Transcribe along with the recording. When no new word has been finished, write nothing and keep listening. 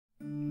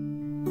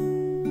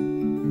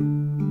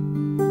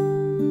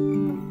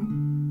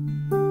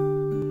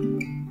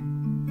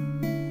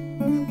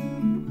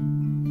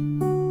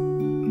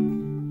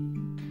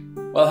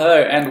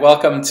and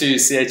welcome to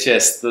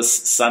CHS this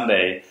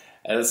Sunday.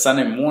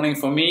 Sunday morning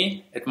for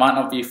me, it might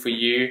not be for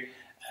you,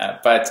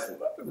 but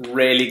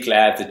really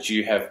glad that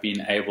you have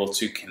been able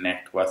to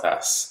connect with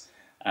us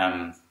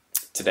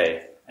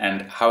today,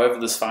 and however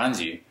this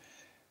finds you.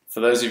 For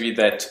those of you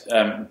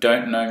that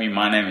don't know me,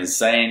 my name is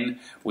Zane.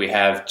 We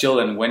have Jill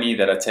and Winnie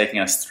that are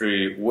taking us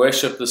through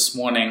worship this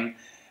morning.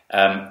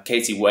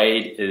 Katie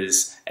Wade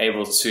is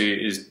able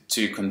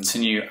to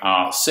continue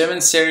our sermon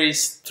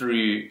series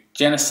through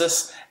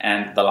Genesis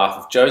and the life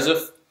of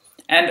Joseph.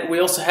 And we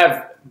also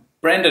have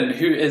Brendan,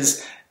 who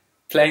is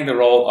playing the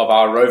role of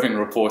our roving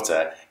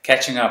reporter,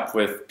 catching up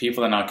with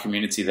people in our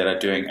community that are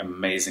doing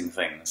amazing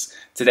things.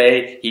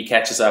 Today, he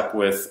catches up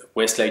with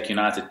Westlake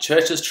United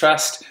Churches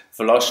Trust,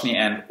 Volosny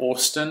and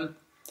Austin,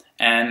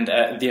 and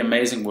the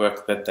amazing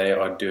work that they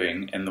are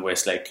doing in the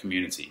Westlake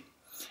community.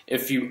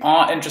 If you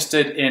are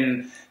interested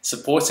in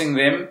supporting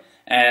them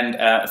and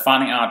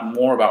finding out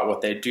more about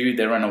what they do,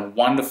 they run a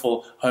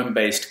wonderful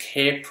home-based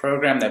care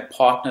program that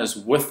partners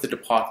with the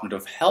Department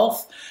of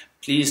Health.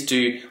 Please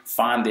do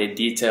find their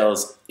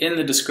details in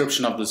the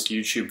description of this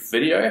YouTube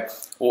video,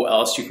 or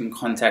else you can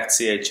contact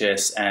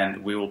CHS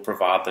and we will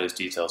provide those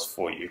details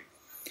for you.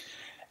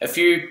 A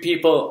few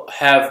people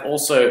have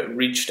also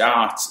reached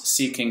out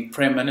seeking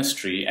prayer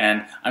ministry,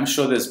 and I'm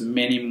sure there's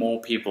many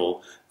more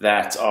people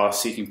that are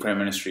seeking prayer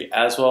ministry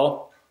as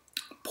well.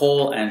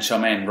 Paul and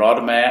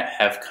Charmaine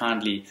have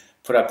kindly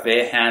put up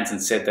their hands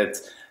and said that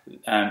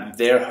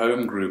their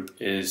home group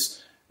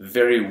is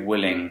very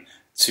willing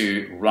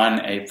to run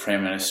a prayer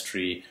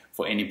ministry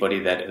for anybody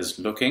that is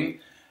looking.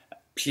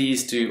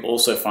 Please do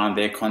also find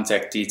their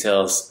contact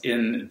details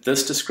in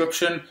this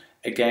description,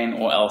 again,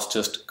 or else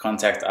just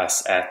contact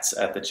us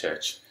at the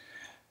church.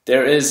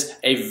 There is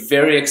a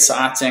very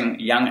exciting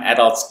Young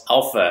Adults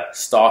Alpha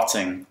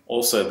starting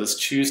also this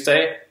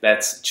Tuesday.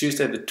 That's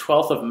Tuesday the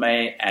 12th of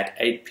May at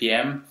 8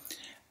 p.m.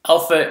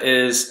 Alpha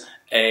is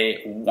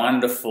a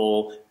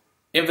wonderful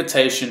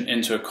invitation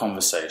into a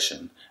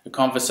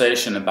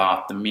conversation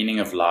about the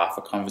meaning of life,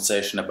 a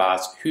conversation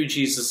about who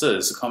Jesus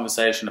is, a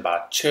conversation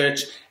about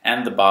church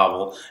and the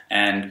Bible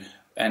and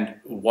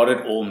what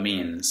it all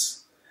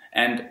means.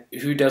 And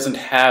who doesn't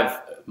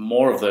have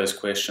more of those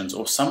questions,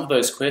 or some of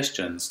those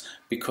questions,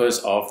 because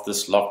of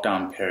this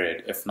lockdown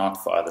period, if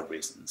not for other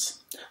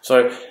reasons.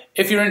 So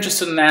if you're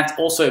interested in that,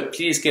 also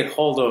please get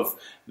hold of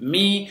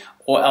me,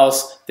 or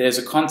else there's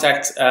a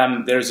contact,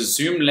 there's a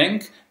Zoom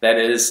link that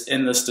is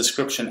in this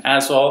description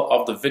as well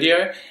of the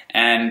video,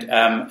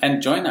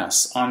 and join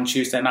us on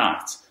Tuesday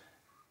night.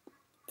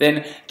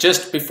 Then,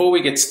 just before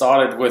we get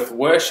started with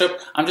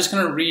worship, I'm just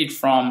going to read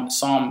from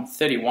Psalm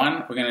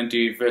 31. We're going to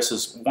do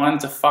verses 1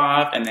 to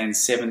 5 and then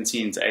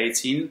 17 to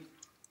 18.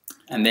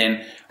 And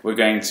then we're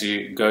going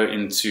to go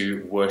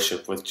into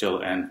worship with Jill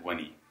and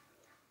Winnie.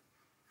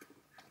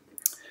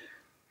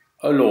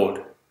 O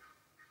Lord,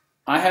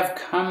 I have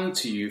come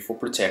to you for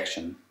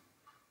protection.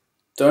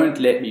 Don't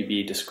let me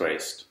be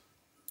disgraced.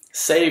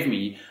 Save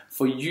me,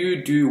 for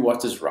you do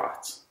what is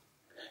right.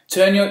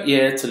 Turn your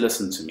ear to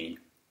listen to me.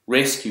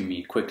 Rescue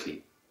me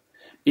quickly.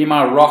 Be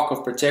my rock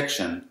of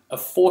protection, a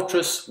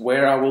fortress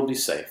where I will be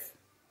safe.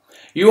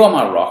 You are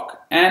my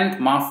rock and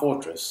my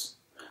fortress.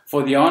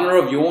 For the honor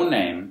of your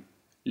name,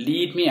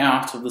 lead me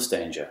out of this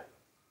danger.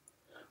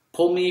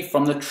 Pull me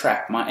from the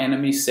trap my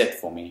enemies set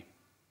for me.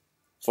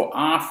 For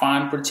I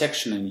find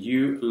protection in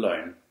you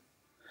alone.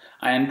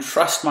 I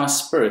entrust my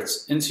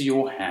spirits into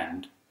your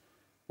hand.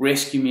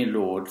 Rescue me,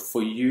 Lord,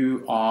 for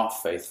you are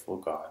faithful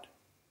God.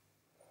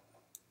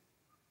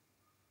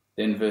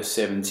 Then verse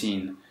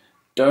 17,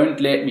 don't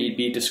let me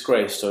be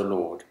disgraced, O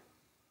Lord,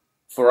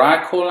 for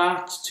I call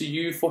out to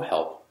you for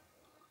help.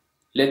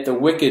 Let the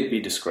wicked be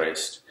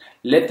disgraced.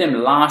 Let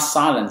them lie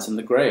silent in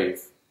the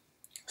grave.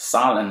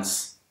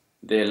 Silence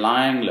their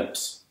lying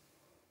lips,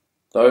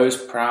 those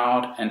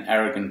proud and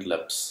arrogant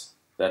lips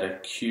that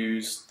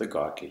accuse the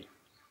godly.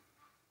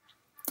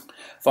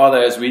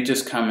 Father, as we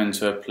just come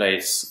into a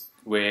place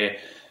where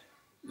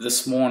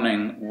this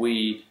morning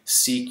we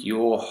seek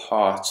your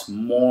heart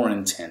more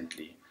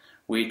intently,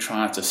 we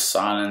try to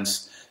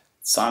silence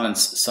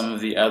some of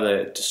the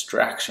other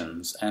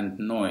distractions and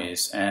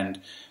noise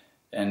and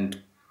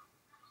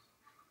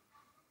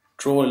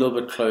draw a little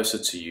bit closer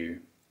to you.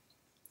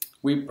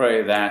 We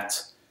pray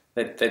that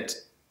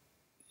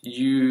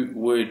you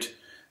would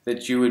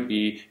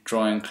be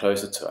drawing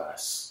closer to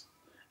us,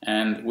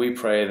 and we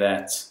pray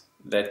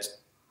that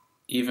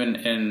even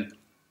in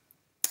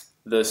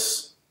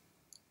this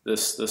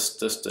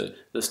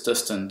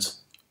distant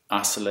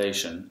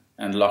isolation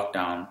and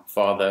lockdown,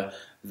 Father,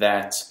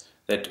 that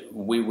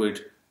we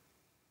would,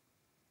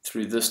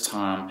 through this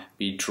time,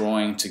 be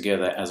drawing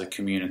together as a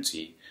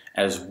community,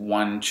 as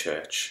one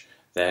church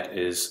that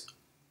is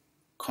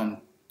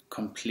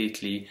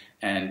completely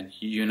and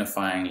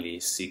unifyingly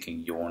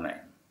seeking your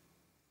name.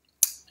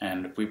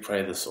 And we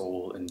pray this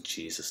all in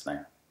Jesus'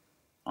 name.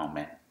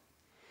 Amen.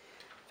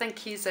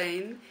 Thank you,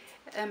 Zane.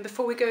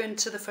 Before we go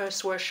into the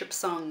first worship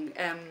song,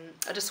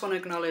 I just want to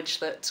acknowledge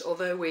that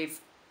although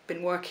we've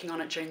been working on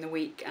it during the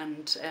week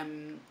and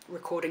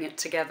recording it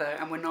together,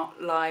 and we're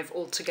not live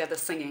all together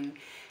singing,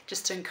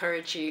 just to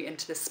encourage you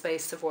into this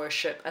space of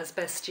worship as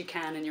best you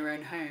can in your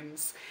own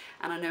homes.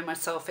 And I know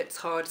myself, it's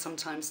hard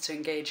sometimes to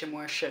engage in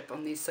worship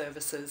on these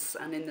services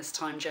and in this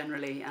time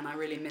generally, and I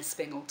really miss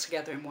being all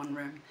together in one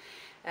room.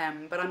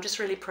 But I'm just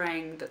really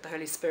praying that the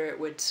Holy Spirit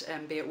would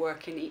be at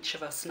work in each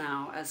of us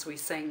now as we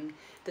sing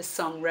this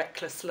song,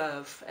 Reckless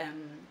Love,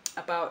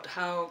 about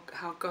how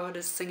God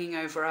is singing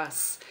over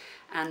us,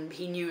 and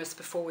he knew us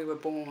before we were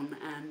born,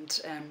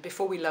 and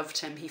before we loved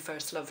him, he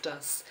first loved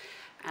us.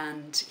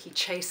 And he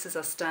chases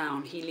us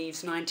down. He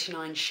leaves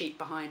 99 sheep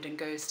behind and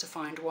goes to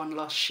find one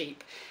lost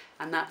sheep.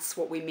 And that's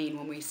what we mean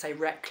when we say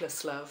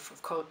reckless love.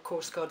 Of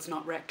course, God's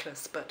not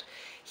reckless, but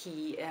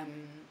he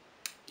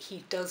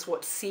does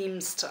what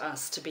seems to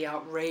us to be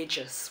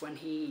outrageous when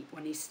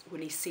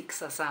he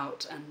seeks us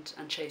out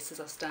and chases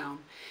us down.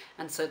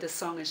 And so this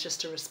song is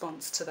just a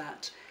response to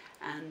that.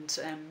 And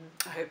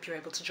I hope you're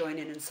able to join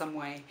in some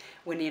way.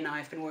 Winnie and I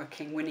have been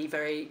working. Winnie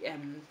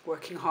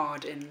working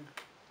hard in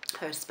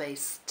her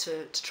space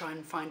to try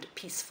and find a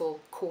peaceful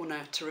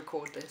corner to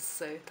record this.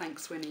 So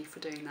thanks, Winnie, for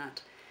doing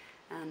that.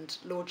 And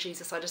Lord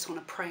Jesus, I just want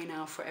to pray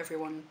now for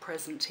everyone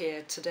present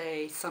here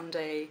today,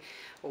 Sunday,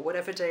 or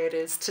whatever day it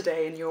is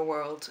today in your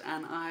world.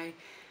 And I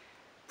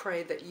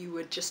pray that you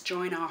would just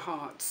join our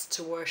hearts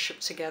to worship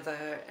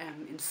together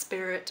in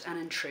spirit and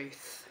in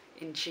truth.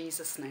 In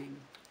Jesus' name,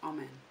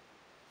 amen.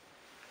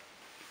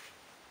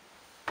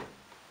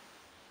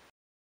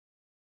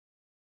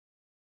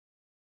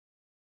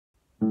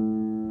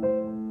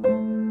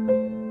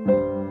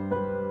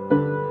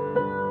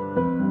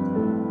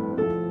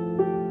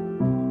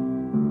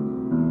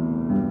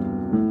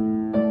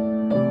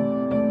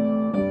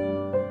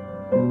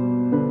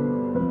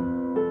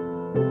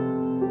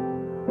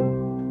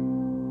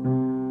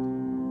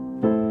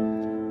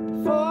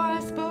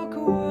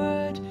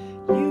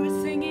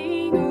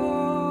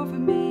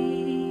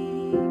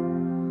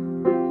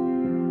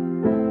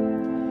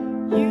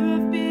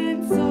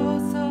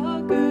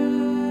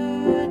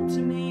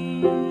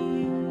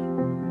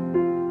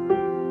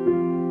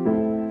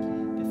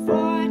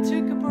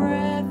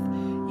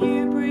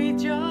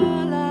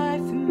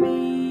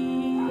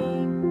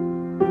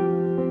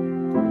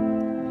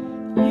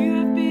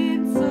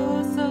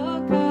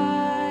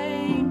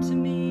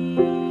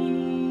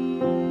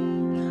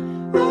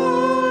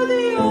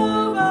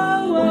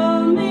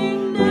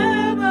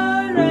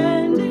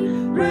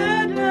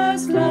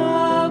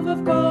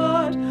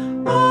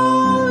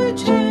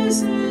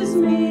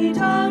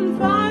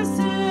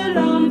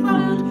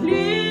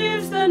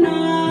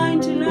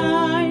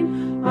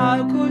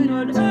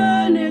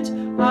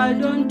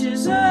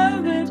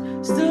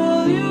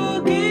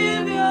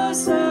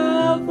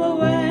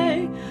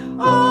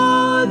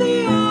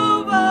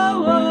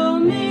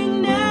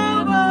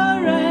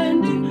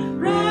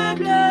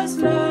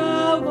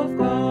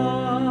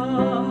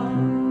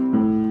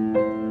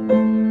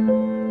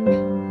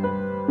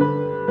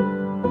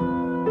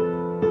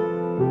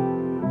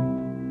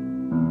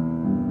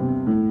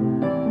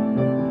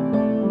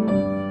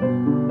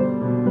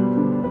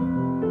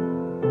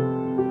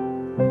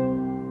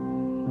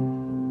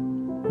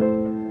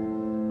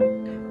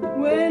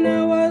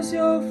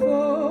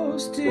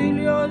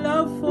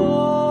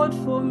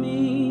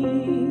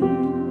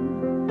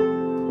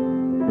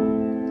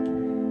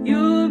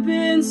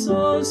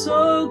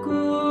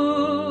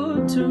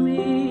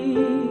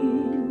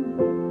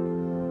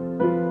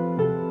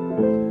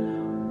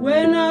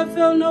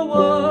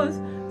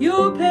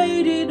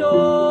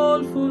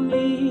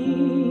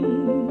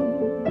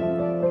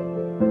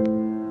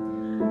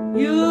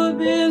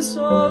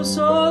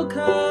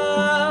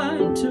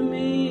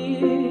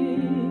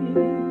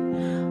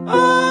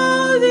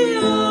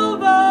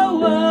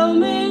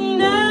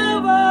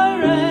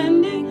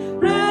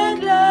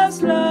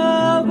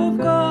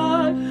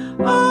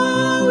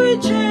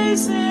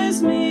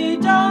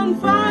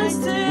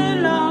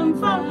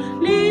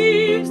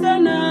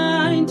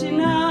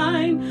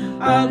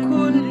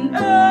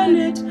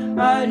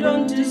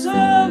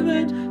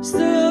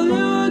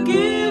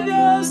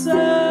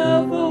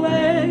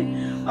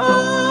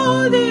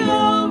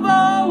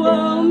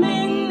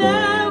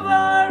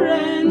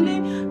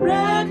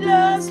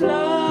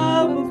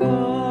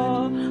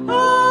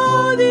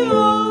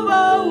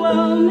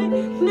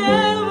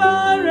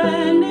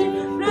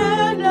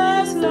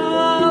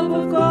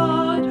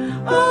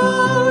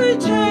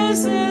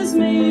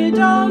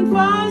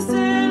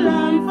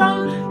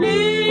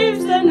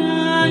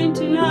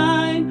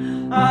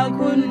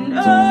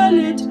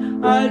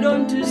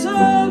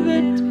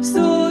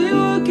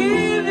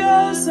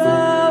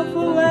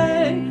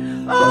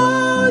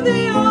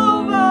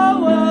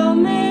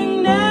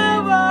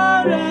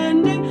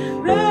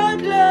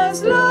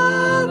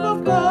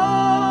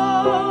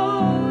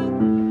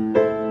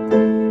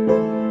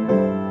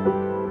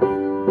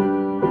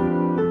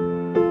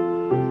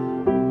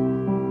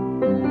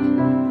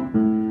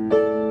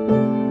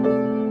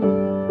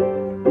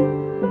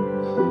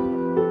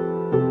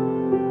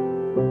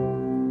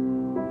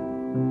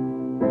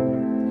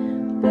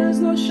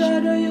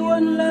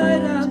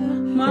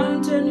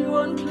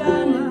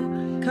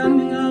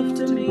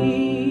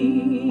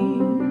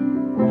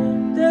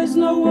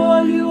 no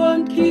wall you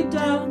won't kick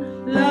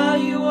down, lie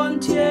you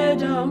won't tear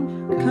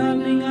down,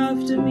 coming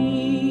after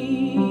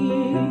me.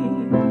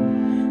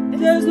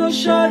 There's no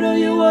shadow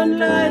you won't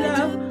light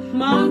up,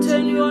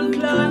 mountain you won't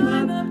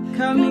climb up,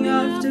 coming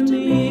after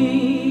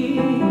me.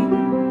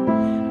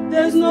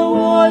 There's no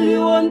wall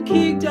you won't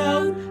kick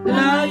down,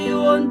 lie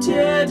you won't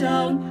tear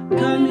down,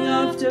 coming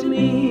after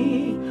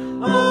me.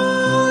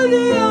 Oh,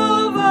 the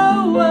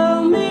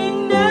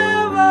overwhelming,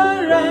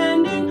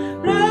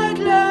 never-ending,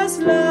 reckless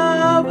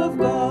love of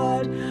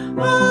God.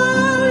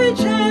 Oh, it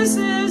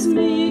chases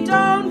me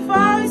down,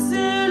 fights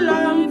till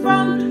I'm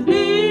found,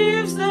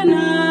 leaves the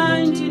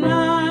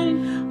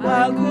 99.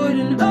 I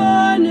couldn't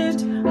earn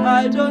it,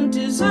 I don't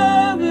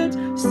deserve it,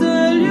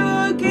 still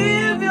you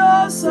give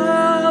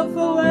yourself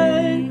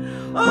away.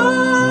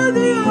 Oh,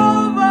 the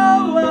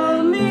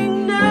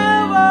overwhelming,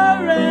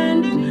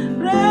 never-ending,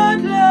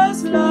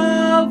 reckless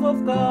love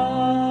of God.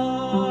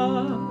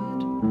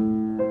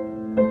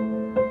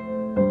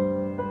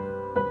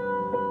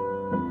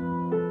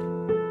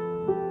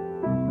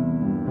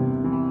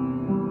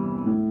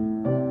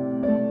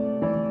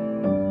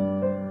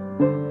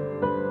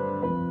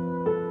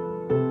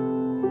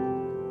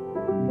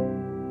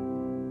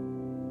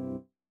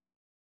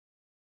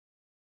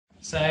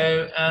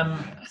 So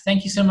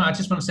thank you so much. I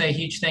just want to say a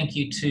huge thank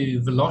you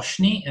to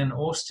Volosny and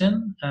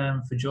Austin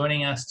for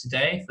joining us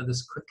today for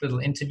this quick little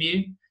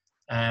interview.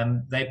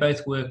 They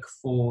both work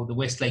for the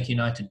Westlake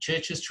United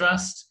Churches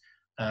Trust.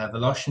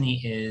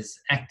 Volosny is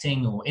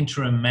acting or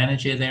interim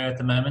manager there at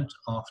the moment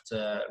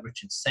after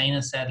Richard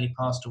Sainer sadly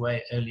passed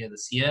away earlier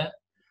this year,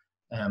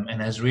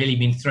 and has really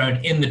been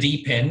thrown in the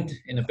deep end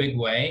in a big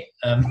way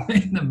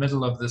in the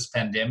middle of this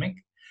pandemic.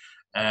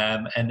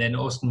 And then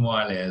Austin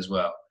Wiley as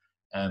well,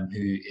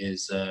 who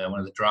is one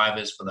of the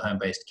drivers for the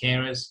home-based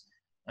carers,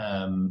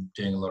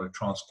 doing a lot of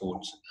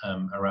transport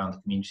around the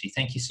community.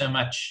 Thank you so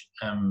much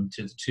to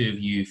the two of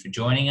you for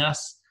joining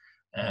us.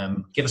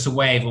 Give us a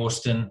wave,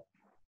 Austin.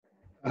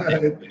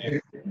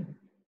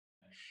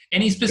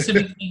 Any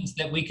specific things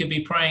that we could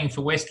be praying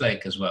for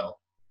Westlake as well?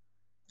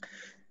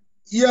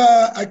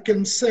 Yeah, I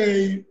can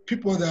say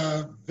people that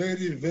are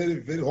very, very,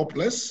 very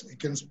hopeless, you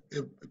can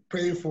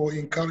pray for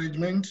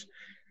encouragement,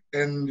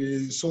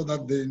 and so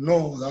that they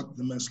know that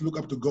they must look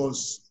up to God,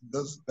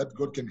 that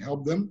God can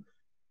help them,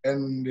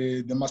 and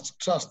they must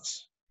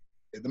trust.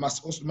 They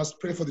must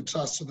pray for the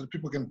trust so that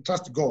people can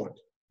trust God,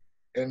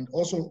 and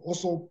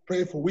also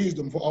pray for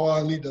wisdom for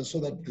our leaders so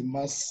that they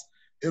must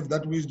have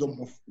that wisdom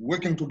of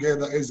working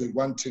together as a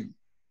one team.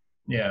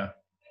 Yeah,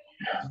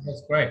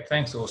 that's great.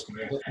 Thanks, Austin.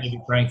 We'll definitely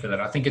be praying for that.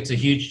 I think it's a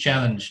huge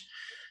challenge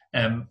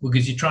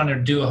because you're trying to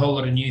do a whole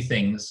lot of new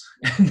things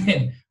and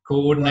then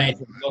coordinate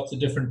with lots of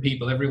different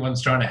people.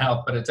 Everyone's trying to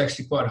help, but it's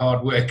actually quite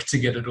hard work to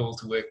get it all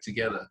to work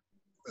together.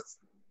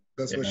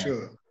 That's for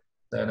sure.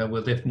 So no,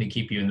 we'll definitely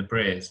keep you in the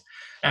prayers.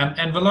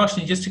 And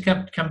Volosny, just to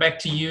come back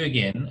to you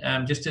again,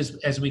 just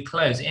as we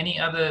close, any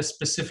other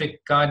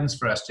specific guidance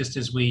for us, just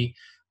as we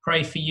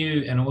pray for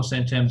you, and also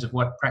in terms of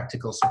what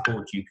practical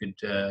support you could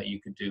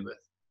do with?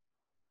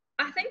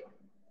 I think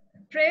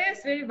prayer is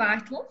very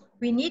vital.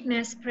 We need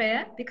mass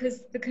prayer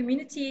because the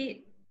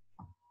community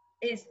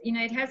is,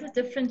 it has a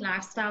different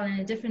lifestyle and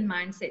a different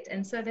mindset.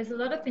 And so there's a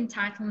lot of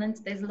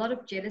entitlement. There's a lot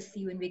of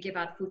jealousy when we give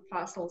out food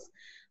parcels.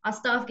 Our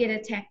staff get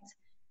attacked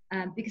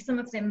because some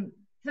of them,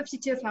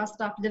 52 of our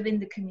staff live in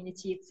the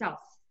community itself.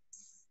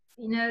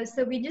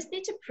 So we just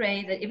need to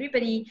pray that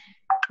everybody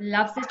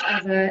loves each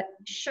other,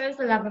 shows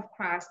the love of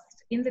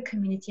Christ in the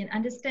community, and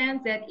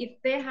understands that if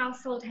their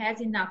household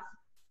has enough,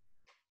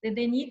 then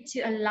they need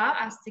to allow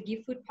us to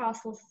give food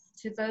parcels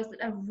to those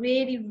that are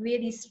really,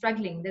 really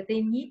struggling, that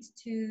they need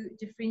to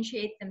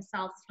differentiate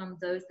themselves from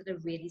those that are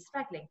really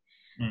struggling.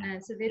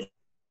 And so there's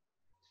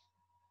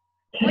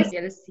always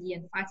jealousy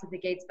and fights at the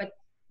gates, but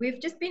we've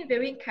just been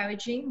very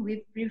encouraging.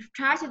 We've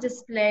tried to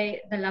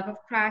display the love of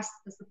Christ,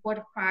 the support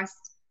of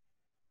Christ.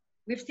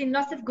 We've seen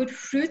lots of good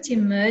fruit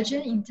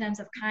emerging in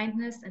terms of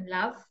kindness and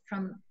love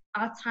from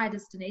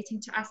outsiders donating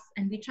to us,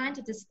 and we're trying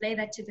to display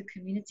that to the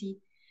community.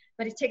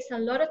 But it takes a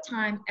lot of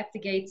time at the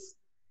gates,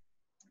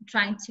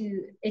 trying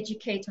to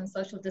educate on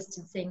social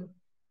distancing,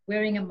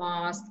 wearing a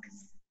mask,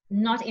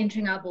 not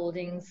entering our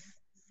buildings.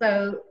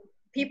 So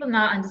people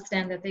now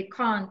understand that they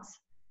can't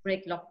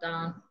break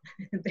lockdown.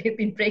 They've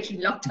been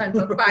breaking lockdown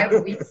for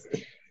 5 weeks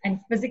and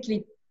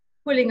physically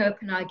pulling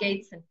open our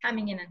gates and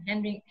coming in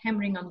and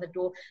hammering on the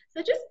door.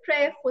 So just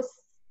pray for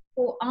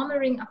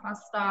armoring of our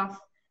staff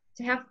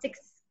to have thick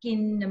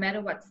skin no matter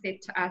what's said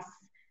to us.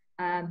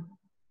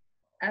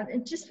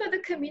 And just for the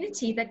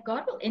community, that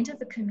God will enter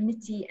the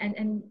community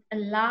and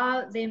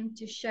allow them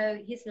to show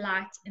his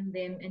light in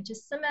them and to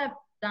simmer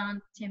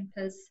down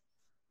tempers.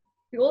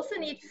 We also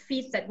need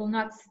feet that will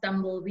not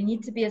stumble. We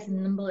need to be as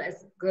nimble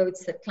as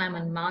goats that climb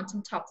on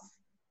mountaintops.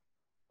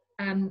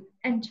 And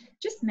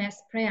just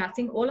mass prayer. I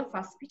think all of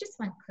us, we just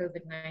want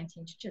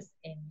COVID-19 to just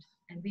end.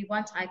 And we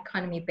want our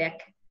economy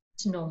back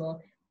to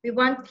normal. We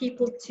want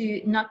people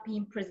to not be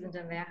imprisoned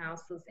in their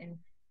houses. And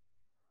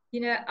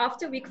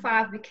after week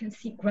 5, we can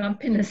see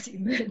grumpiness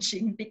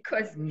emerging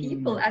because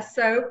people are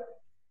so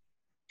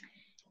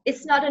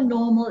it's not a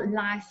normal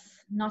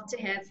life not to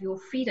have your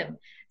freedom.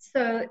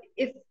 So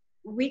if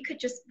we could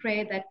just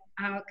pray that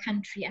our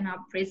country and our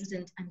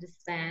president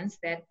understands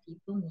that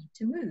people need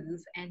to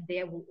move and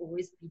there will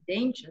always be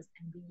dangers,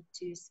 and we need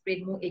to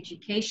spread more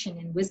education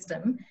and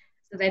wisdom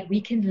so that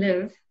we can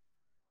live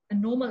a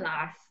normal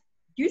life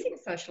using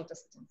social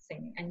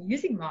distancing and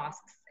using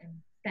masks and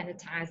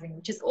sanitizing,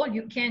 which is all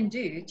you can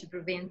do to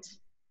prevent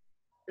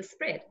the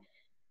spread.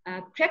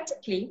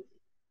 Practically,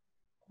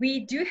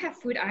 we do have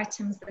food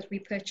items that we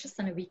purchase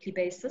on a weekly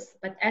basis,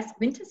 but as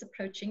winter's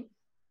approaching,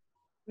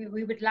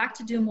 we would like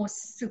to do more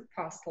soup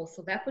parcels.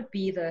 So that would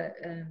be the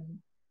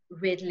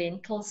red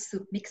lentil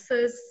soup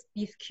mixes,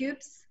 beef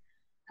cubes,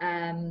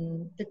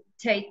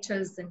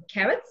 potatoes and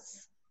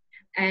carrots.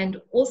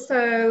 And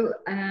also,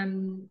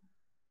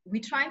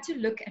 we're trying to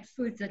look at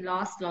foods that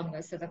last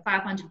longer. So the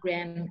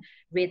 500-gram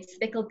red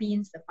speckled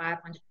beans, the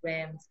 500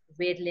 grams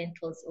red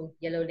lentils or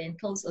yellow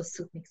lentils or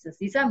soup mixes.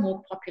 These are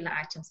more popular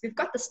items. We've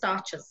got the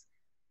starches.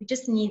 We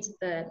just need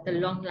the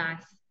long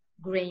life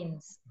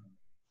grains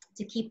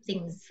to keep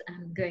things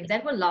going.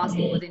 That will last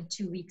more than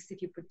 2 weeks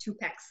if you put 2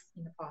 packs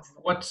in the parcel.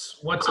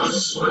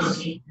 What's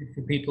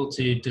for people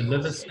to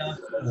deliver stuff,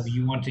 or are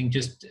you wanting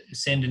just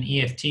send an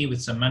EFT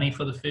with some money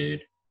for the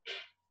food?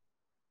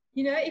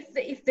 You know,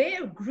 if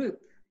they're a group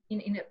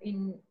and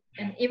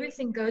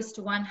everything goes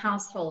to one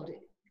household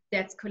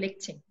that's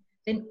collecting,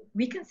 then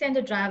we can send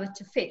a driver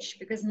to fetch,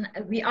 because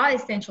we are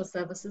essential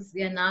services.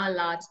 We are now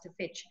allowed to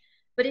fetch,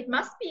 but it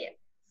must be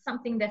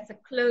something that's a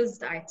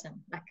closed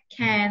item, like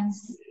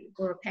cans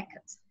or a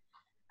packet.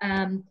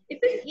 If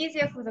it's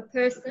easier for the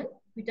person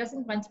who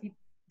doesn't want to be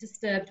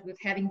disturbed with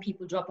having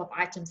people drop off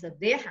items at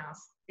their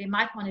house, they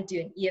might want to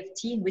do an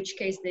EFT, in which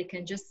case they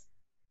can just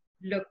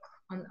look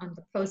on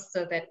the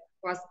poster that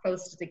was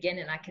posted again,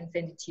 and I can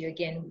send it to you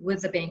again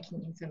with the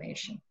banking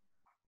information.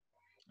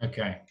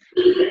 Okay.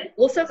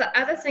 Also, the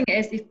other thing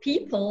is, if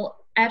people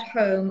at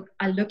home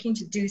are looking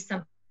to do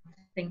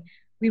something,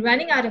 we're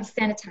running out of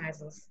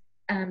sanitizers.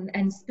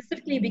 And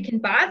specifically, we can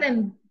buy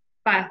them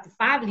by the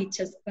 5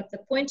 liters, but the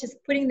point is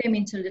putting them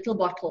into little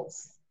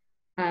bottles,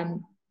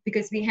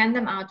 because we hand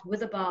them out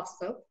with a bar of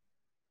soap.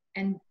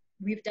 And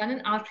we've done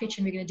an outreach,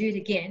 and we're going to do it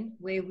again,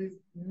 where we've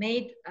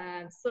made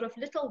sort of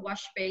little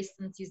wash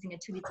basins using a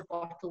 2-liter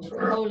bottle with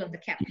a hole on the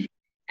cap.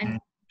 And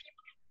people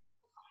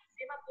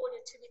fill up all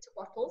your 2-liter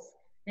bottles,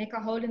 make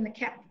a hole in the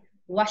cap,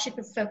 wash it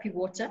with soapy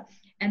water.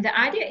 And the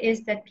idea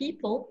is that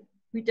people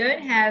who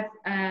don't have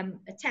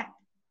a tap,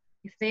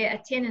 if they're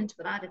a tenant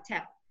without a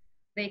tap,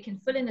 they can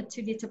fill in a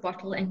 2-liter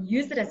bottle and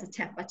use it as a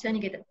tap by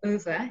turning it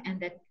over, and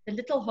that the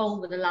little hole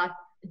will allow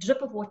a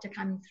drip of water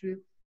coming through.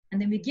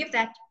 And then we give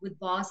that with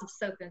bars of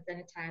soap and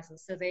sanitizer,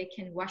 so they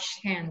can wash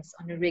hands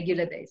on a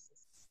regular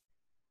basis.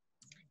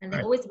 And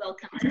they're always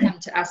welcome to come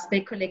to us.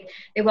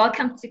 They're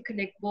welcome to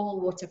collect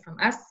borehole water from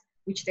us,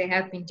 which they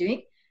have been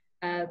doing.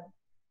 There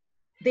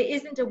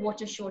isn't a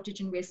water shortage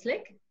in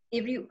Westlake.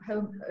 Every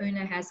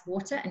homeowner has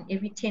water, and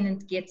every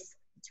tenant gets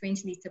a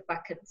 20-liter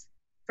bucket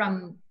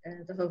from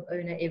the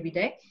homeowner every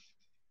day.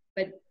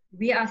 But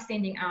we are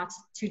sending out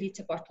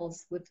 2-liter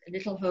bottles with a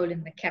little hole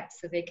in the cap,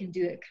 so they can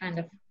do a kind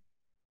of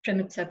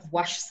primitive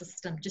wash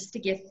system, just to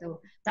get the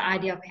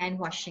idea of hand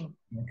washing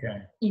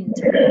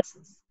into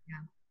places.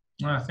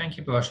 Yeah. Oh, thank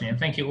you, Baloshni, and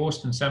thank you,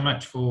 Austin, so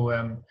much for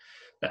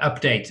the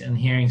update and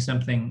hearing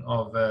something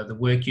of the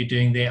work you're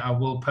doing there. I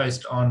will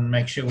post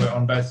make sure we're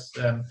on both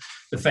the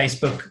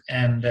Facebook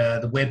and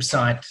the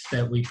website,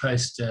 that we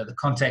post the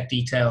contact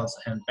details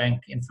and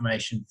bank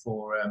information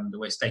for the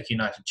Westlake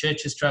United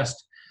Churches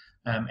Trust.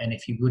 And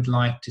if you would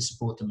like to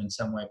support them in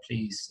some way,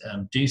 please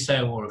do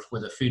so, or if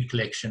with a food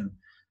collection,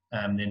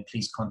 then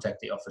please contact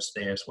the office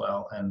there as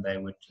well, and they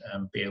would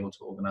be able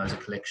to organize a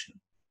collection.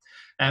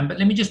 But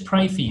let me just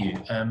pray for you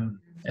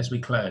as we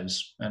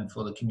close, and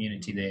for the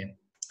community there.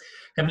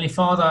 Heavenly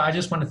Father, I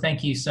just want to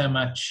thank you so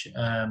much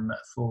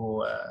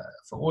for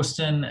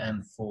Austin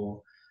and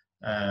for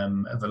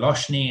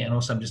Valoshni, and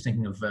also I'm just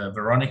thinking of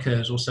Veronica,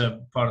 who's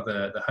also part of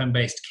the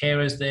home-based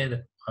carers there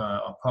that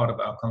are part of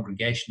our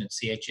congregation at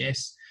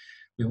CHS.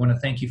 We want to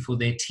thank you for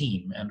their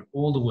team and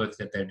all the work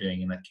that they're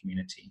doing in that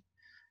community.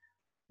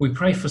 We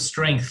pray for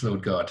strength,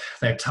 Lord God.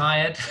 They're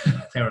tired.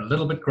 They're a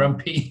little bit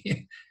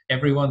grumpy.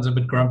 Everyone's a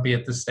bit grumpy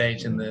at this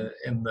stage in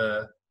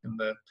the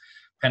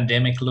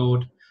pandemic,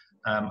 Lord.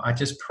 I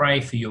just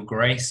pray for your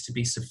grace to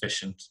be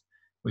sufficient.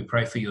 We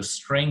pray for your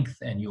strength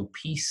and your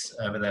peace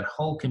over that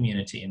whole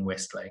community in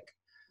Westlake.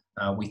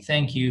 We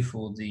thank you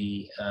for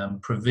the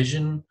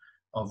provision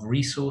of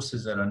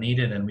resources that are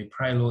needed, and we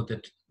pray, Lord,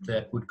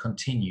 that would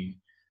continue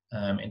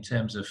in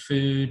terms of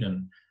food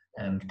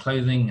and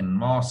clothing and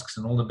masks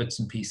and all the bits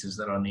and pieces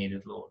that are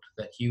needed, Lord,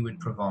 that you would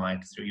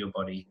provide through your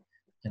body,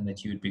 and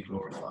that you would be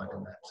glorified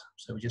in that.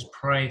 So we just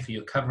pray for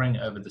your covering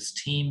over this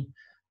team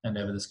and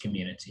over this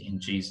community in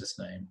Jesus'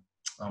 name.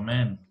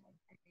 Amen.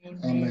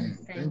 Amen.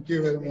 Thank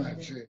you very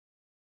much.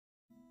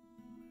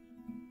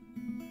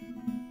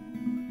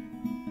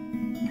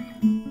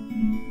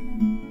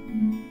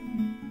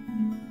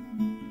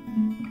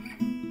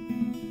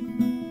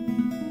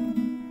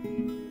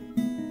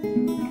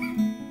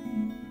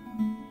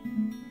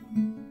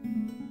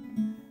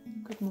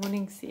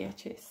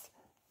 CHS.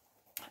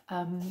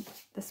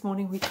 This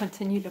morning we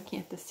continue looking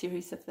at the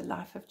series of the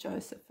life of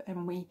Joseph,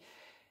 and we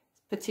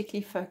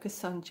particularly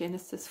focus on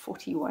Genesis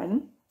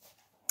 41,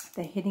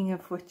 the heading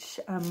of which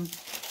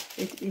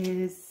it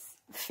is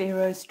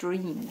Pharaoh's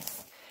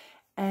dreams.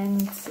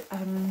 And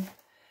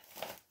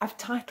I've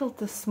titled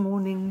this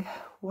morning,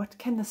 What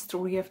Can the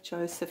Story of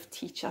Joseph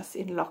Teach Us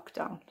in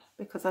Lockdown?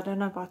 Because I don't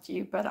know about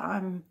you, but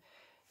I'm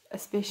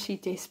especially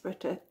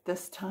desperate at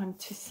this time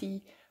to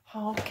see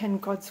how can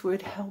God's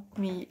word help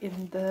me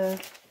in the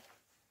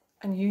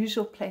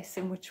unusual place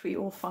in which we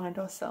all find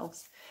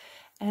ourselves.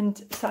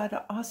 And so I'd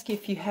ask you,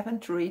 if you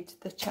haven't read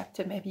the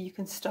chapter, maybe you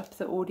can stop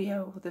the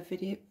audio or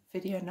the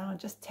video now and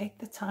just take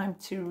the time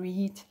to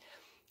read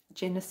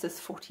Genesis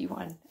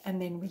 41,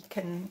 and then we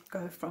can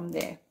go from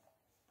there.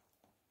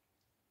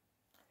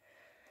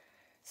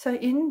 So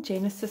in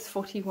Genesis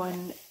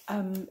 41,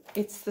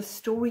 it's the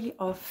story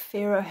of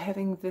Pharaoh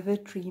having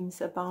vivid dreams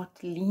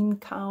about lean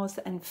cows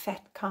and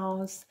fat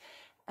cows,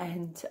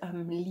 and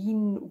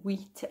lean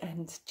wheat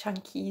and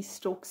chunky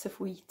stalks of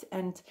wheat.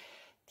 And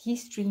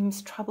these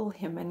dreams trouble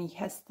him, and he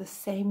has the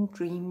same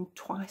dream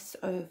twice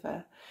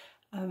over.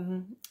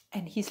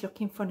 And he's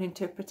looking for an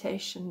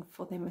interpretation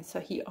for them. And so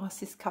he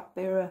asks his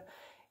cupbearer,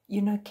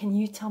 can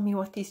you tell me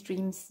what these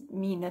dreams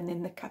mean? And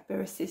then the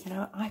cupbearer says,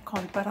 no, I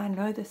can't, but I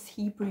know this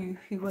Hebrew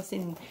who was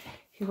in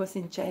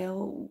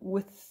jail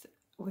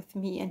with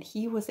me, and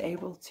he was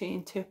able to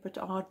interpret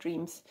our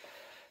dreams.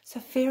 So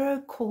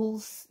Pharaoh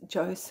calls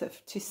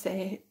Joseph to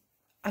say,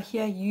 I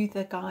hear you,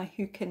 the guy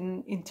who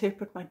can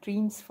interpret my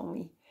dreams for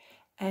me.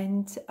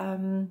 And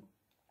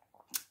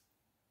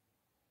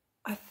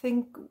I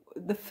think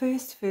the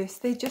first verse,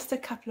 there are just a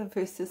couple of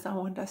verses I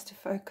want us to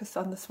focus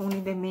on this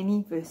morning. There are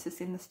many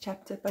verses in this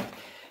chapter, but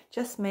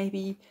just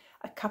maybe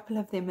a couple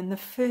of them. And the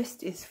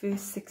first is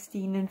verse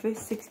 16. And verse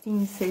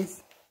 16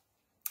 says,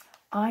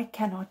 I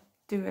cannot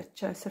do it,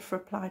 Joseph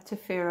replied to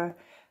Pharaoh,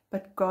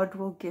 but God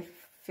will give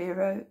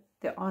Pharaoh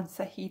the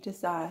answer he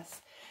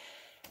desires.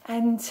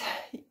 And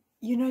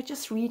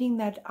just reading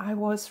that, I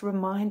was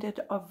reminded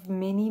of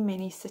many,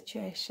 many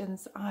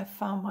situations I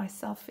found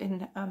myself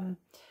in,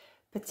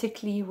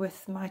 particularly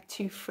with my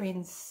two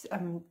friends,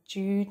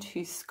 Jude,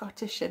 who's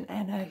Scottish, and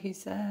Anna,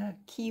 who's a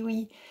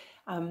Kiwi.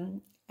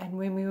 And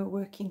when we were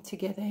working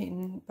together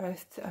in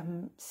both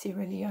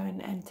Sierra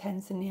Leone and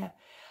Tanzania,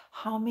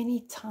 how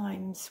many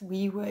times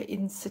we were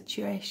in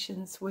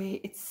situations where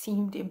it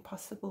seemed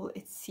impossible,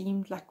 it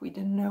seemed like we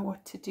didn't know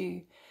what to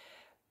do.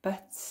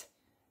 But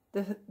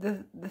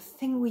the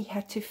thing we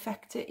had to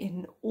factor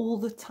in all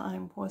the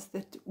time was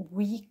that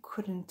we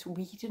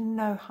didn't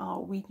know how,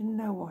 we didn't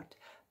know what,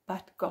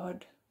 but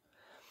God.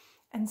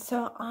 And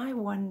so I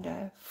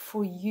wonder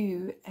for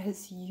you,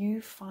 as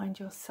you find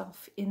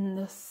yourself in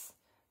this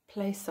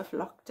place of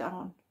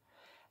lockdown,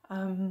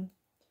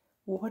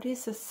 what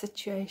is a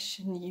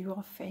situation you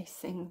are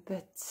facing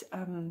that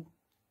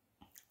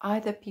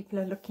either people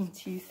are looking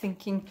to you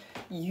thinking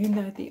you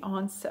know the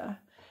answer,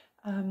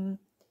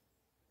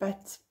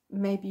 but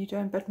maybe you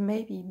don't, but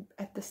maybe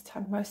at this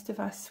time, most of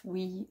us,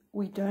 we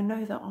don't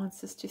know the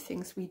answers to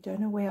things. We don't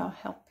know where our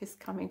help is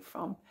coming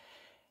from,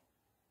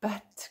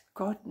 but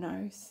God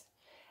knows.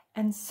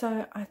 And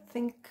so I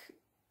think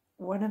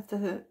one of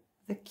the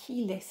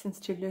key lessons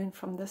to learn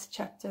from this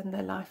chapter in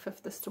the life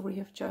of the story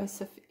of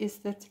Joseph is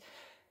that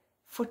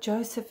for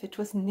Joseph, it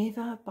was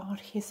never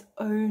about his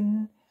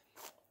own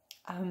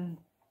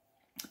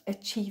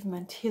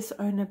achievement, his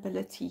own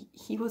ability.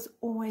 He was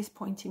always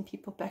pointing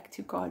people back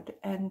to God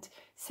and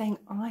saying,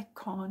 I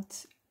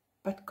can't,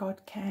 but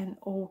God can,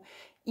 or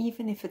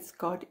even if it's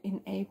God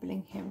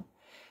enabling him.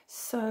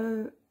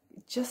 So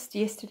just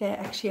yesterday,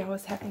 actually, I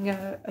was having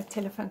a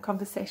telephone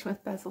conversation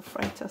with Basil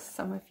Freitas,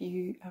 some of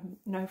you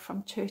know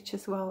from church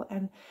as well,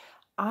 and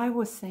I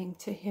was saying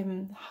to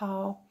him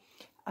how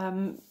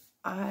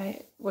I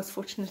was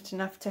fortunate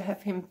enough to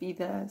have him be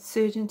the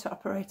surgeon to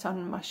operate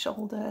on my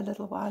shoulder a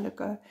little while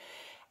ago,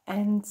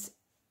 and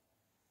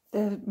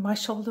my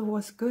shoulder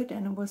was good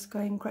and it was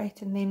going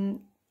great. And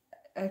then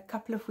a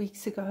couple of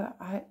weeks ago,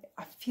 I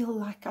feel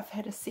like I've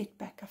had a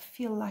setback. I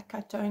feel like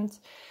I don't,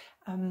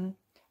 I'm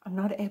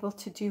not able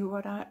to do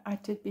what I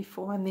did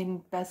before. And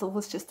then Basil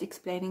was just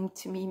explaining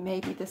to me,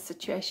 maybe the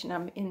situation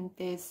I'm in,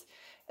 there's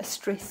a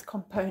stress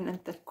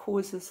component that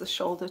causes the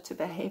shoulder to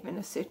behave in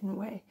a certain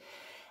way.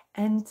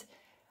 And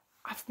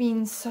I've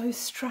been so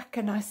struck,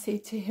 and I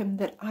said to him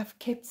that I've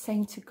kept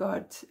saying to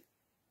God,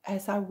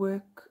 as I'm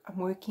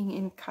working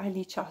in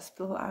Khayelitsha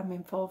Hospital, I'm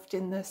involved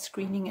in the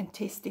screening and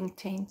testing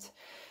tent.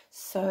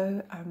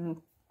 So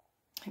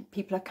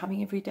people are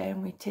coming every day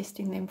and we're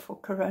testing them for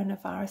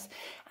coronavirus.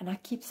 And I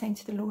keep saying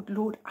to the Lord,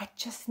 Lord, I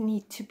just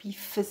need to be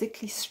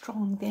physically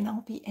strong. Then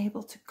I'll be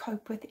able to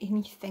cope with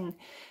anything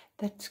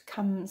that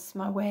comes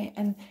my way.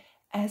 And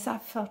as I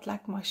felt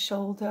like my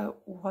shoulder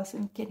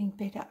wasn't getting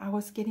better, I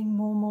was getting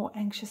more and more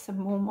anxious and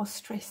more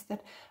stressed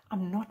that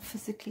I'm not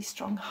physically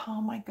strong. How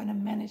am I going to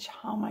manage?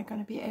 How am I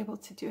going to be able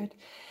to do it?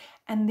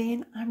 And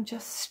then I'm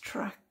just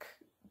struck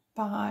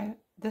by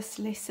this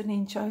lesson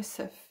in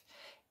Joseph,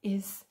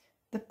 is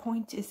the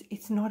point is,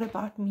 it's not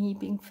about me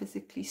being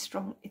physically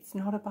strong. It's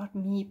not about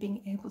me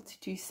being able to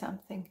do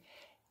something.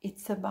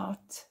 It's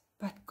about,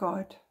 but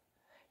God,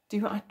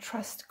 do I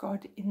trust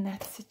God in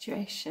that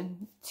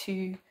situation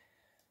to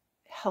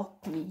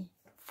help me,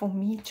 for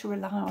me to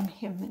rely on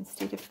Him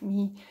instead of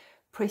me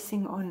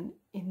pressing on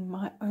in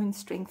my own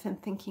strength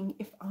and thinking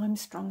if I'm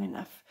strong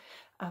enough,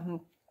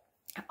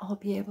 I'll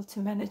be able to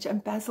manage.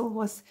 And Basil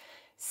was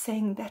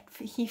saying that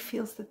he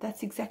feels that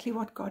that's exactly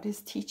what God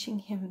is teaching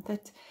him,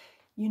 that,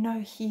 you know,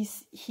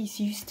 he's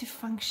used to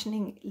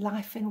functioning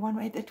life in one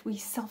way, that we're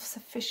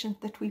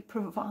self-sufficient, that we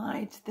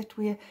provide, that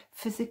we're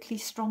physically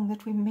strong,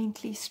 that we're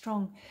mentally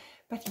strong.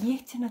 But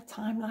yet in a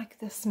time like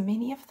this,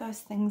 many of those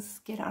things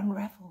get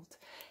unraveled.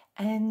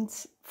 And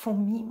for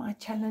me, my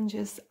challenge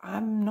is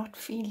I'm not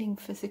feeling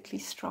physically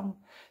strong.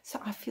 So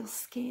I feel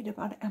scared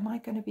about, am I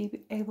going to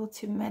be able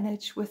to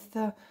manage with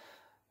the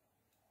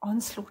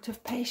onslaught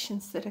of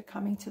patients that are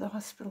coming to the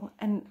hospital?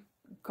 And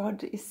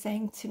God is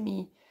saying to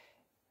me,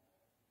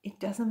 it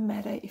doesn't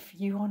matter if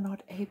you are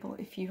not able,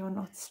 if you are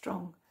not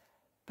strong,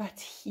 but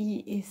He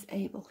is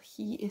able,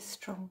 He is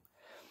strong.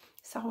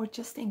 So I would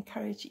just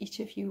encourage each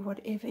of you,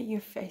 whatever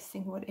you're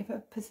facing,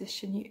 whatever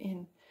position you're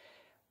in,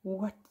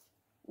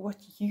 what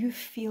you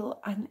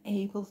feel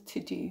unable to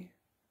do,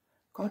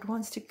 God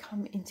wants to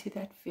come into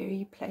that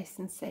very place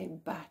and say,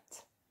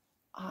 but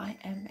I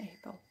am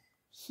able.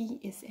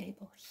 He is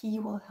able. He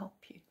will help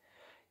you.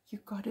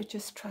 You've got to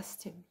just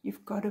trust Him.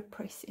 You've got to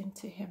press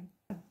into Him.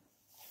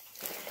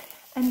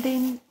 And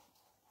then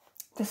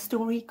the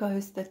story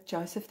goes that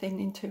Joseph then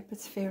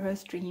interprets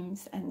Pharaoh's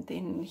dreams, and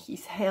then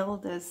he's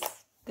hailed as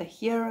the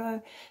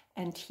hero,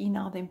 and he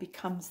now then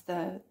becomes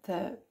the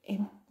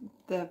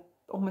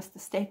almost the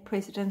state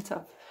president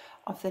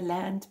of the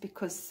land,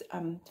 because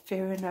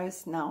Pharaoh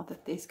knows now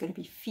that there's going to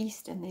be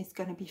feast and there's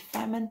going to be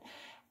famine,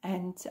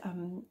 and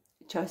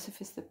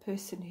Joseph is the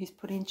person who's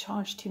put in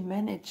charge to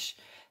manage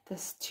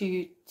this,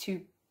 to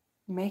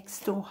make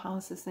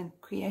storehouses and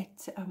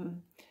create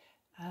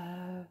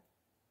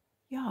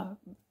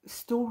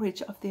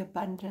storage of the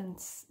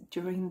abundance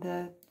during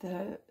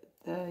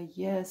the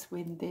years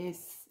when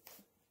there's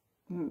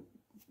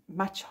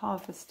much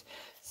harvest,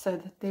 so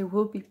that there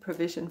will be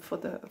provision for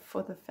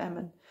the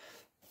famine.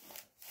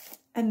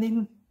 And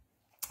then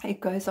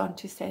it goes on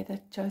to say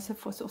that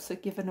Joseph was also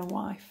given a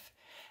wife.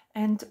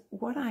 And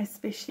what I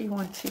especially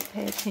want to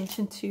pay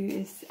attention to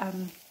is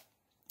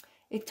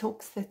it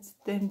talks that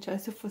then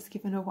Joseph was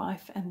given a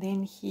wife, and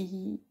then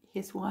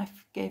his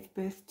wife gave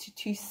birth to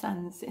 2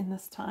 sons in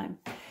this time.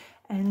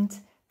 And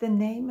the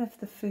name of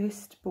the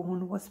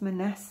firstborn was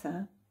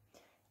Manasseh,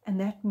 and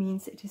that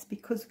means it is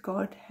because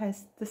God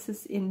has, this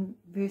is in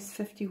verse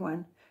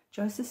 51,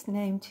 Joseph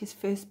named his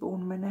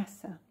firstborn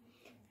Manasseh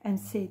and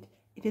said,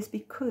 it is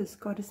because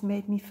God has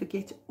made me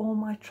forget all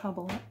my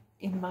trouble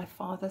in my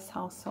father's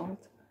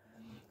household.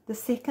 The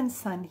second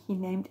son he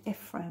named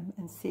Ephraim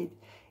and said,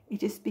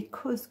 it is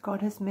because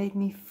God has made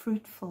me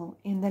fruitful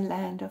in the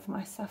land of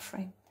my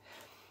suffering.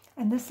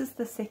 And this is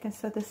the second,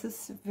 so this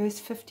is verse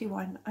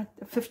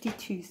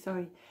 52,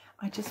 sorry.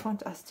 I just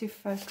want us to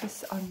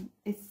focus on,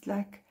 it's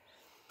like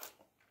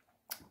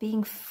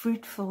being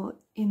fruitful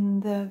in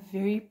the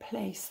very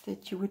place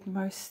that you would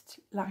most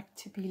like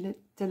to be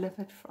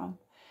delivered from.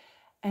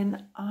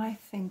 And I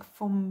think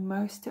for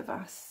most of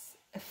us,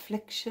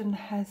 affliction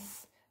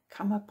has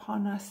come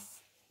upon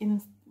us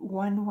in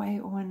one way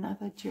or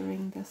another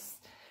during this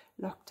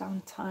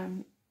lockdown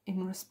time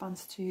in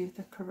response to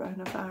the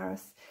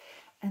coronavirus.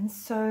 And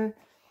so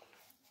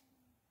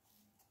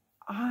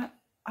I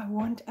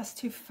want us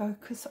to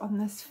focus on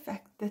this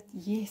fact that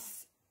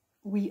yes,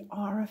 we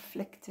are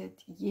afflicted.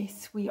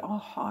 Yes, we are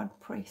hard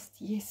pressed.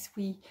 Yes,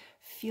 we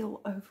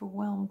feel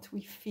overwhelmed.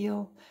 We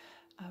feel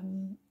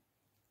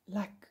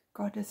like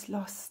God has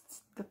lost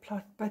the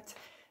plot. But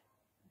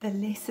the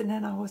lesson,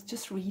 and I was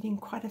just reading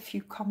quite a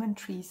few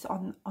commentaries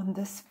on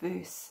this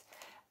verse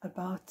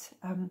about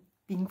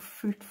being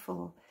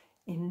fruitful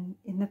in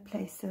the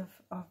place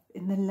of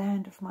in the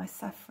land of my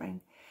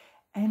suffering.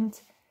 And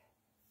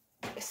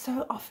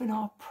so often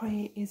our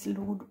prayer is,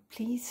 Lord,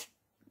 please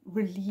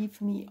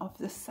relieve me of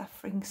the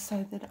suffering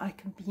so that I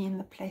can be in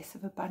the place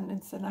of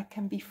abundance and I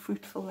can be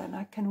fruitful and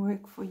I can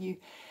work for you.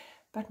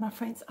 But my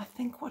friends, I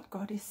think what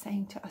God is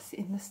saying to us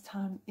in this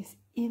time is,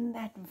 in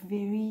that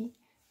very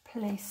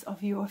place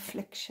of your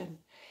affliction,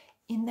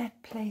 in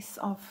that place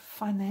of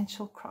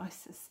financial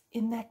crisis,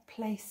 in that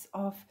place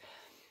of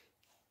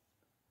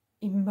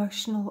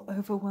emotional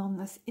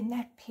overwhelmness, in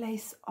that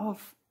place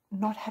of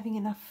not having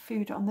enough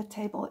food on the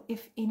table,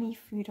 if any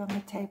food on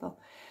the table,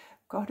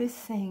 God is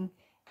saying,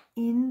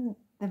 in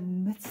the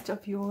midst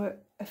of your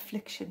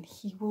affliction,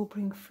 He will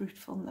bring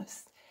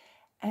fruitfulness.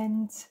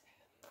 And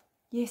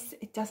yes,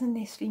 it doesn't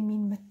necessarily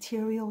mean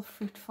material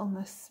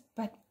fruitfulness,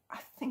 but I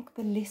think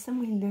the lesson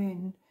we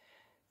learn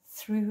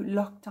through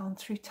lockdown,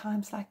 through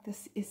times like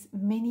this, is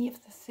many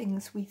of the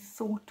things we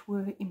thought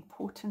were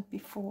important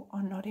before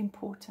are not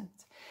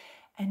important.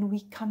 And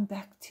we come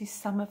back to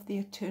some of the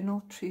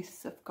eternal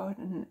truths of God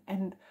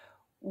and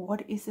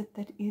what is it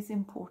that is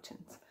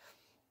important.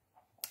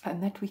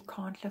 and that we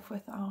can't live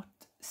without.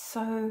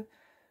 So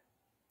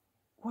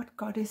what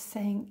God is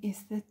saying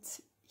is that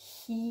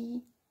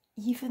He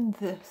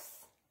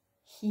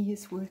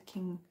is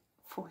working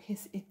for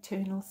His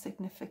eternal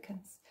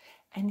significance,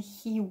 and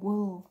He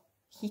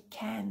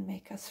can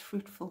make us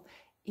fruitful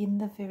in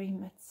the very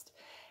midst.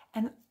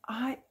 And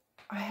I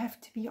have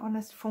to be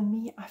honest, for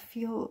me, I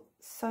feel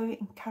so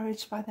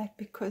encouraged by that,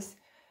 because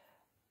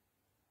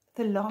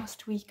the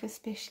last week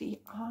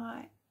especially,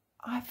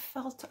 I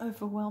felt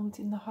overwhelmed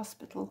in the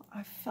hospital.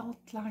 I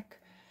felt like,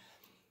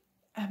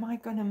 am I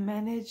going to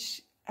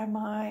manage?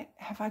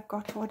 Have I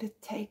got what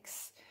it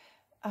takes?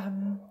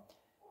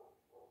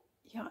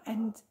 Yeah,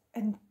 and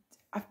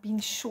I've been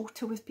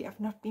shorter with people. I've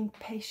not been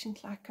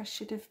patient like I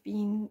should have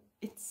been.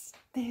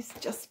 There's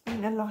just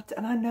been a lot,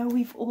 and I know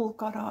we've all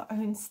got our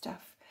own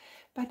stuff,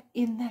 but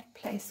in that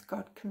place,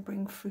 God can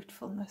bring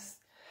fruitfulness.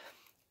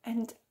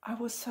 And I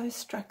was so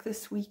struck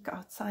this week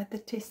outside the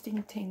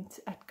testing tent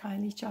at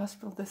CCLI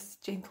Hospital. This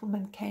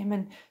gentleman came,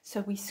 and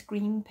so we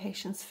screen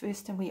patients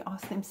first, and we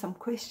ask them some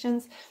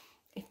questions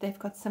if they've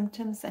got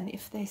symptoms, and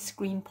if they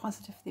screen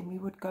positive, then we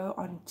would go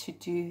on to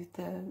do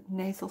the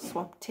nasal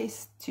swab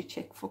test to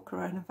check for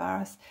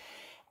coronavirus.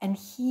 And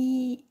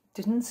he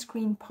didn't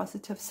screen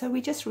positive, so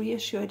we just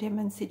reassured him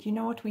and said, you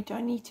know what, we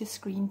don't need to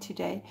screen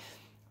today,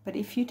 but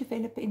if you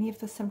develop any of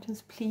the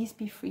symptoms, please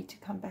be free to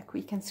come back.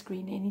 We can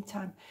screen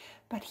anytime.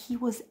 But he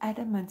was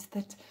adamant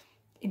that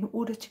in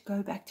order to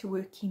go back to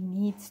work, he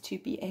needs to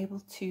be able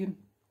to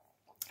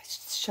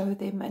show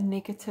them a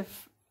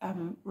negative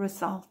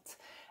result,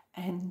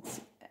 and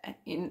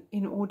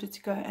in order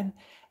to go. And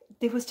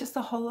there was just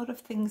a whole lot of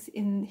things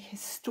in his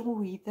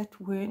story that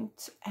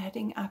weren't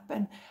adding up,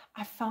 and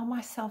I found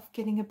myself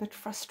getting a bit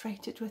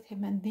frustrated with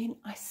him. And then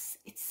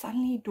it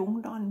suddenly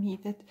dawned on me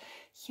that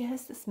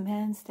here's this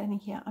man standing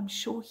here. I'm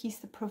sure he's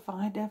the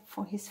provider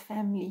for his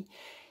family.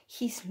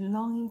 He's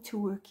longing to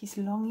work, he's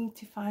longing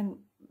to find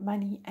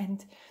money,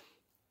 and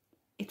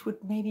it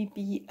would maybe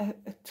be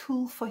a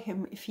tool for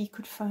him if he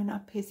could phone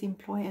up his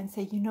employer and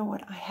say, you know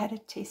what, I had a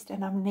test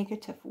and I'm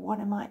negative. What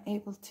am I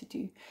able to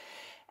do?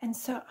 And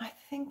so I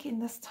think in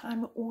this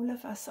time, all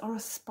of us are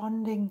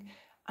responding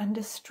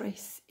under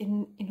stress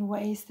in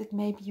ways that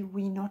maybe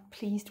we're not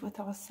pleased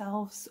with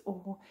ourselves,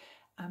 or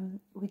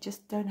we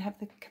just don't have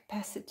the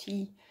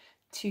capacity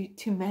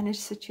to manage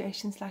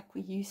situations like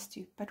we used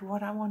to. But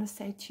what I want to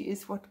say to you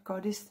is what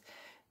God is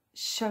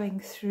showing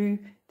through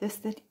this,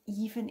 that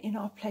even in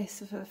our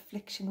place of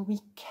affliction, we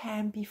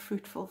can be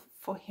fruitful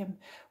for Him.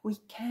 We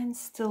can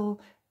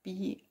still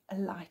be a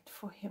light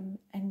for Him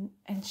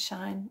and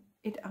shine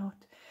it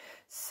out.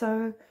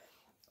 So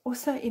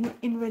also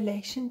in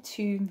relation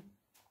to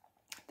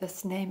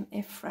this name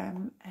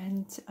Ephraim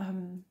and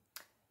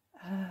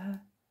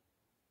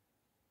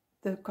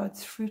the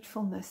God's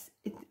fruitfulness,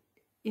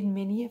 in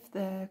many of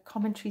the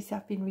commentaries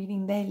I've been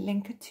reading, they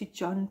link it to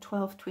John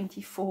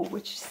 12:24,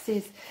 which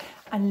says,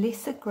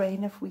 unless a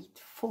grain of wheat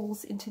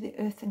falls into the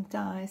earth and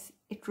dies,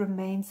 it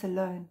remains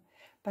alone.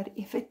 But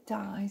if it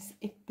dies,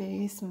 it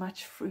bears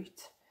much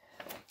fruit.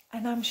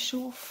 And I'm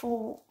sure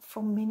for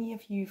many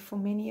of you, for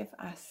many of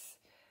us,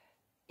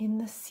 in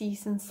this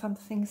season, some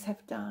things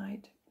have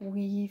died.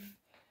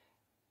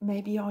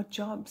 Maybe our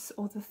jobs,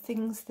 or the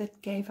things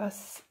that gave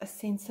us a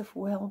sense of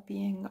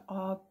well-being,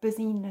 our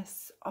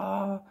busyness,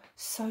 our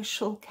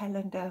social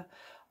calendar,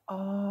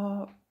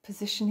 our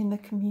position in the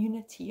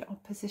community, our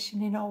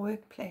position in our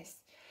workplace.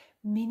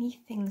 Many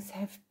things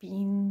have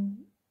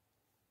been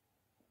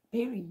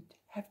buried,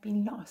 have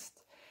been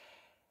lost.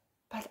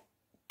 But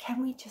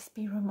can we just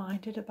be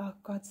reminded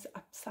about God's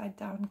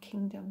upside-down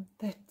kingdom,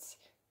 that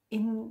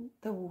in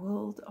the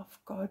world of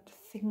God,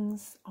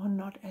 things are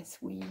not as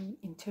we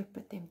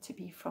interpret them to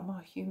be from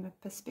our human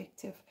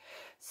perspective.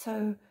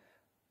 So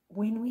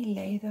when we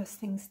lay those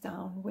things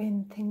down,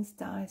 when things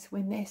die,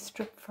 when they're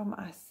stripped from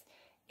us,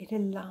 it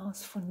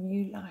allows for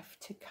new life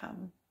to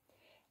come.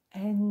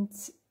 And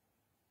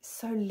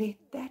so let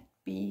that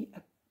be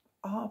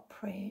our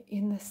prayer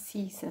in this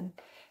season,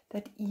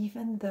 that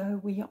even though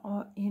we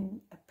are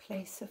in a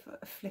place of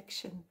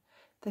affliction,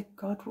 that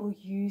God will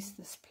use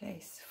this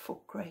place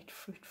for great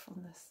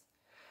fruitfulness.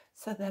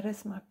 So that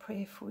is my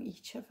prayer for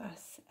each of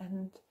us.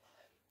 And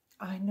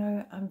I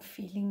know I'm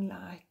feeling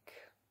like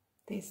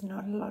there's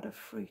not a lot of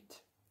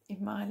fruit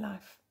in my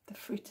life, the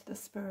fruit of the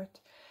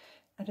Spirit.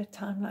 At a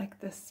time like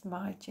this,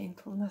 my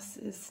gentleness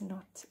is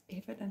not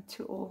evident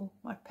to all.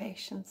 My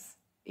patience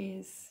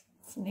is,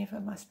 it's never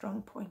my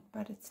strong point,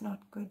 but it's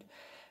not good.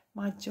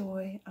 My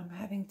joy, I'm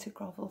having to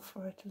grovel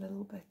for it a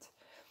little bit.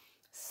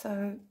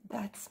 So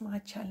that's my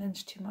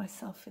challenge to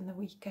myself in the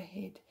week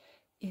ahead.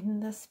 In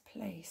this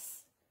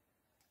place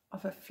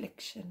of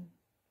affliction,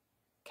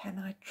 can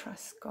I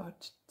trust God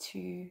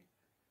to,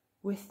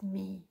 with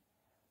me,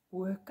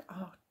 work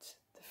out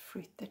the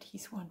fruit that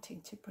He's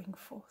wanting to bring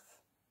forth?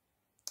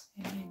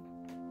 Amen.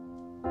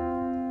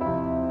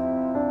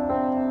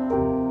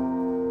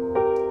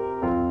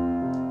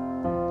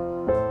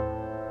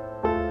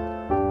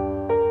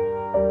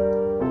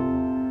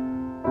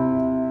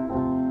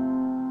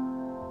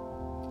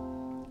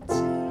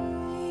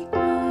 Take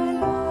my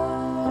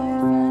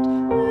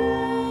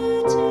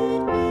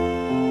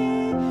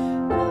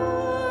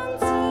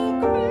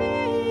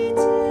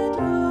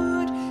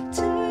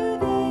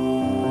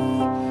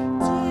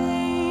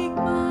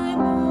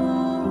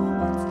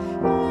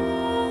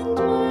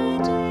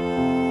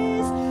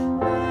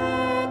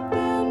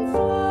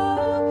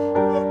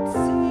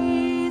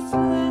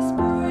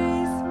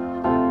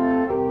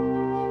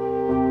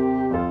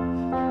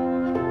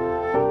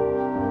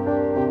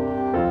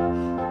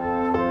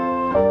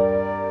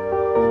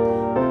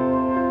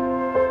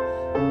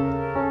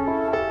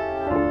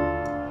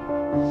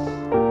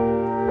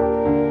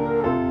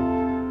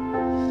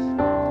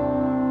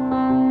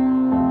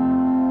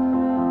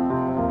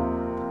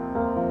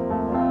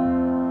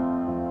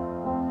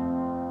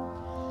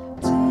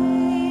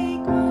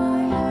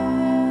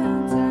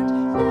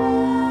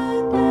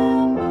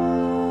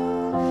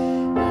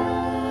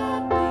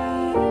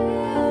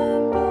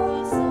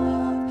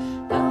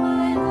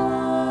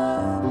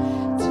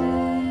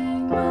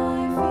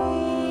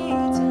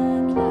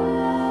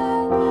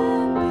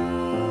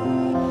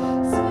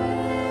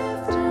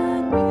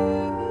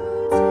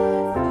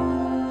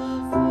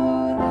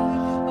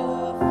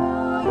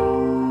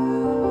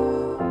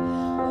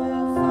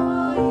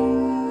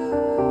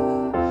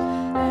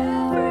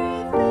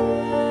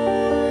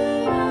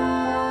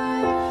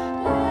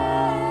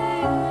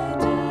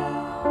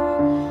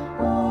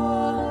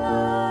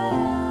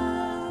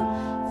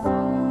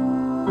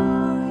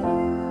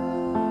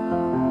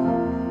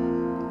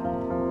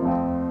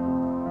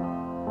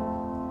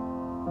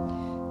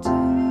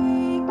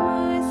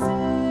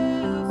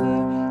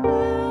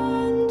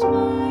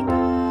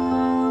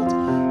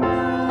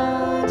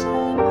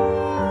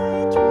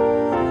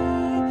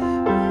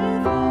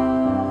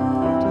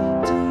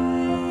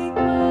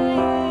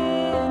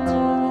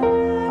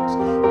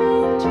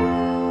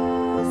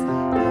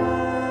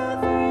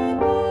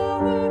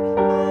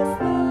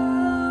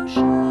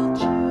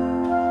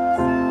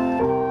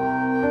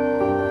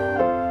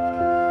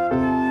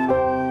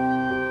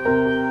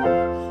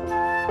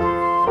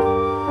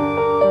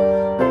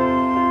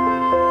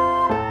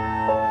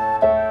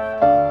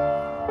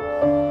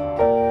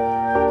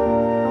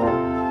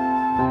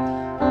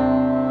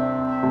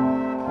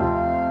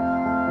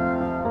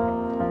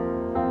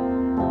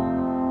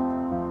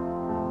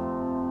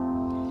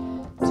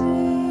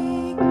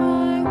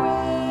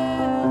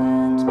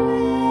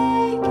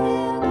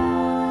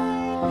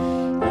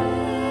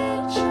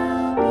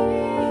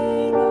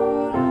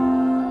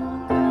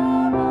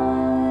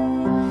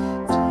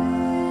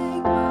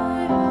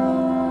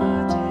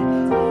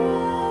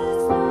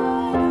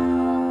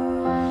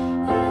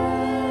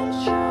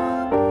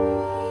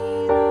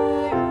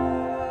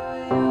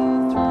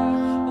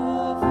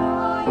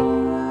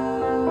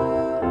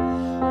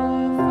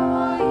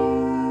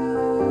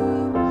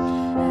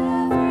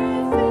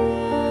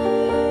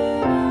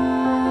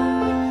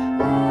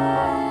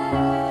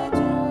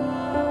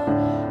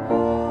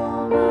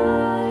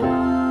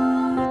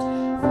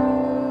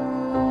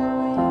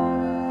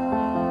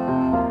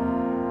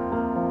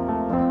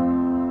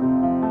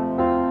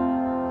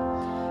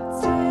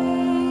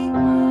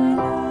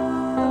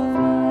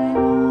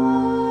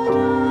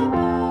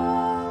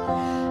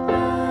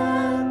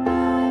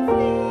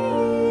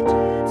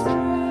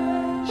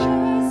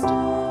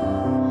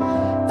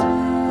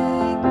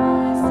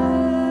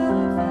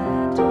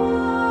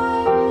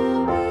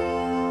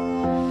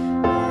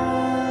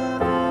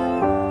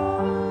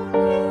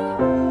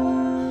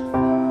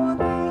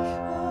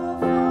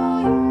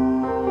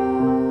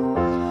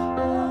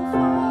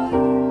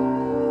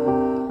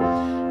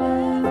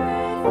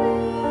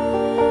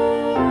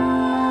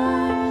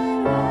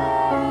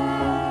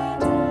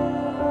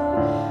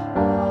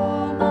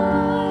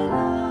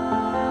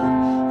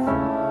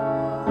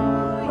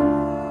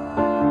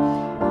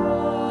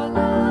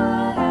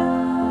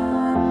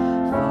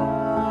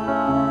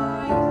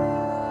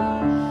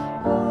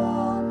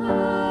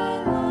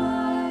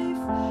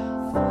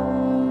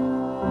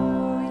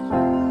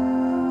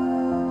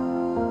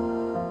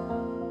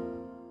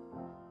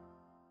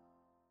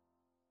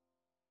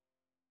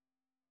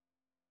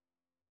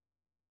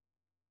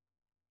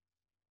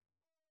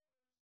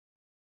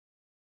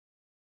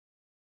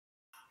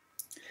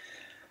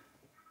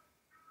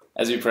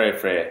As we pray a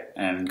prayer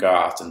and go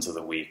out into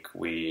the week,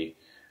 we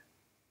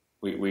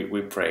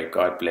pray,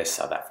 God bless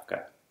South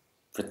Africa,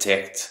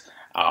 protect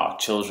our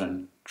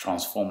children,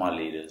 transform our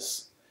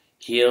leaders,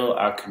 heal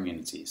our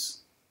communities,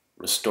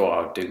 restore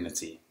our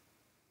dignity,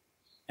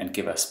 and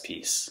give us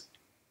peace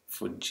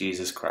for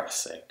Jesus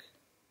Christ's sake.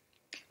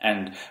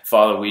 And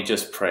Father, we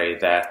just pray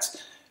that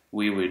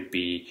we would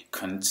be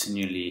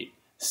continually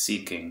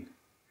seeking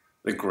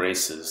the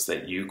graces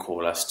that you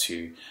call us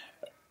to,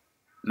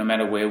 no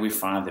matter where we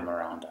find them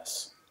around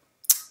us.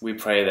 We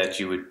pray that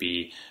you would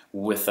be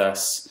with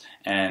us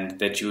and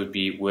that you would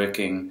be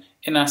working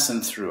in us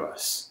and through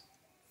us.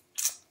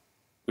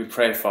 We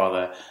pray,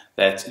 Father,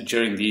 that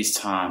during these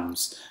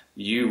times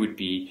you would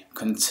be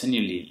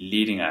continually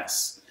leading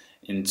us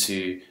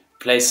into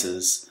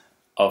places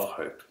of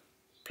hope,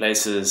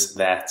 places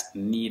that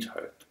need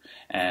hope,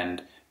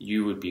 and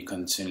you would be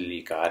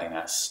continually guiding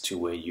us to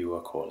where you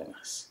are calling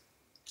us.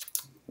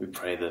 We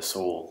pray this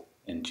all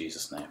in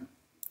Jesus' name.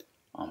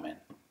 Amen.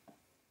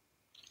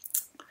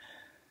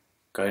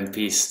 Go in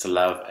peace to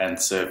love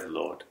and serve the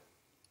Lord.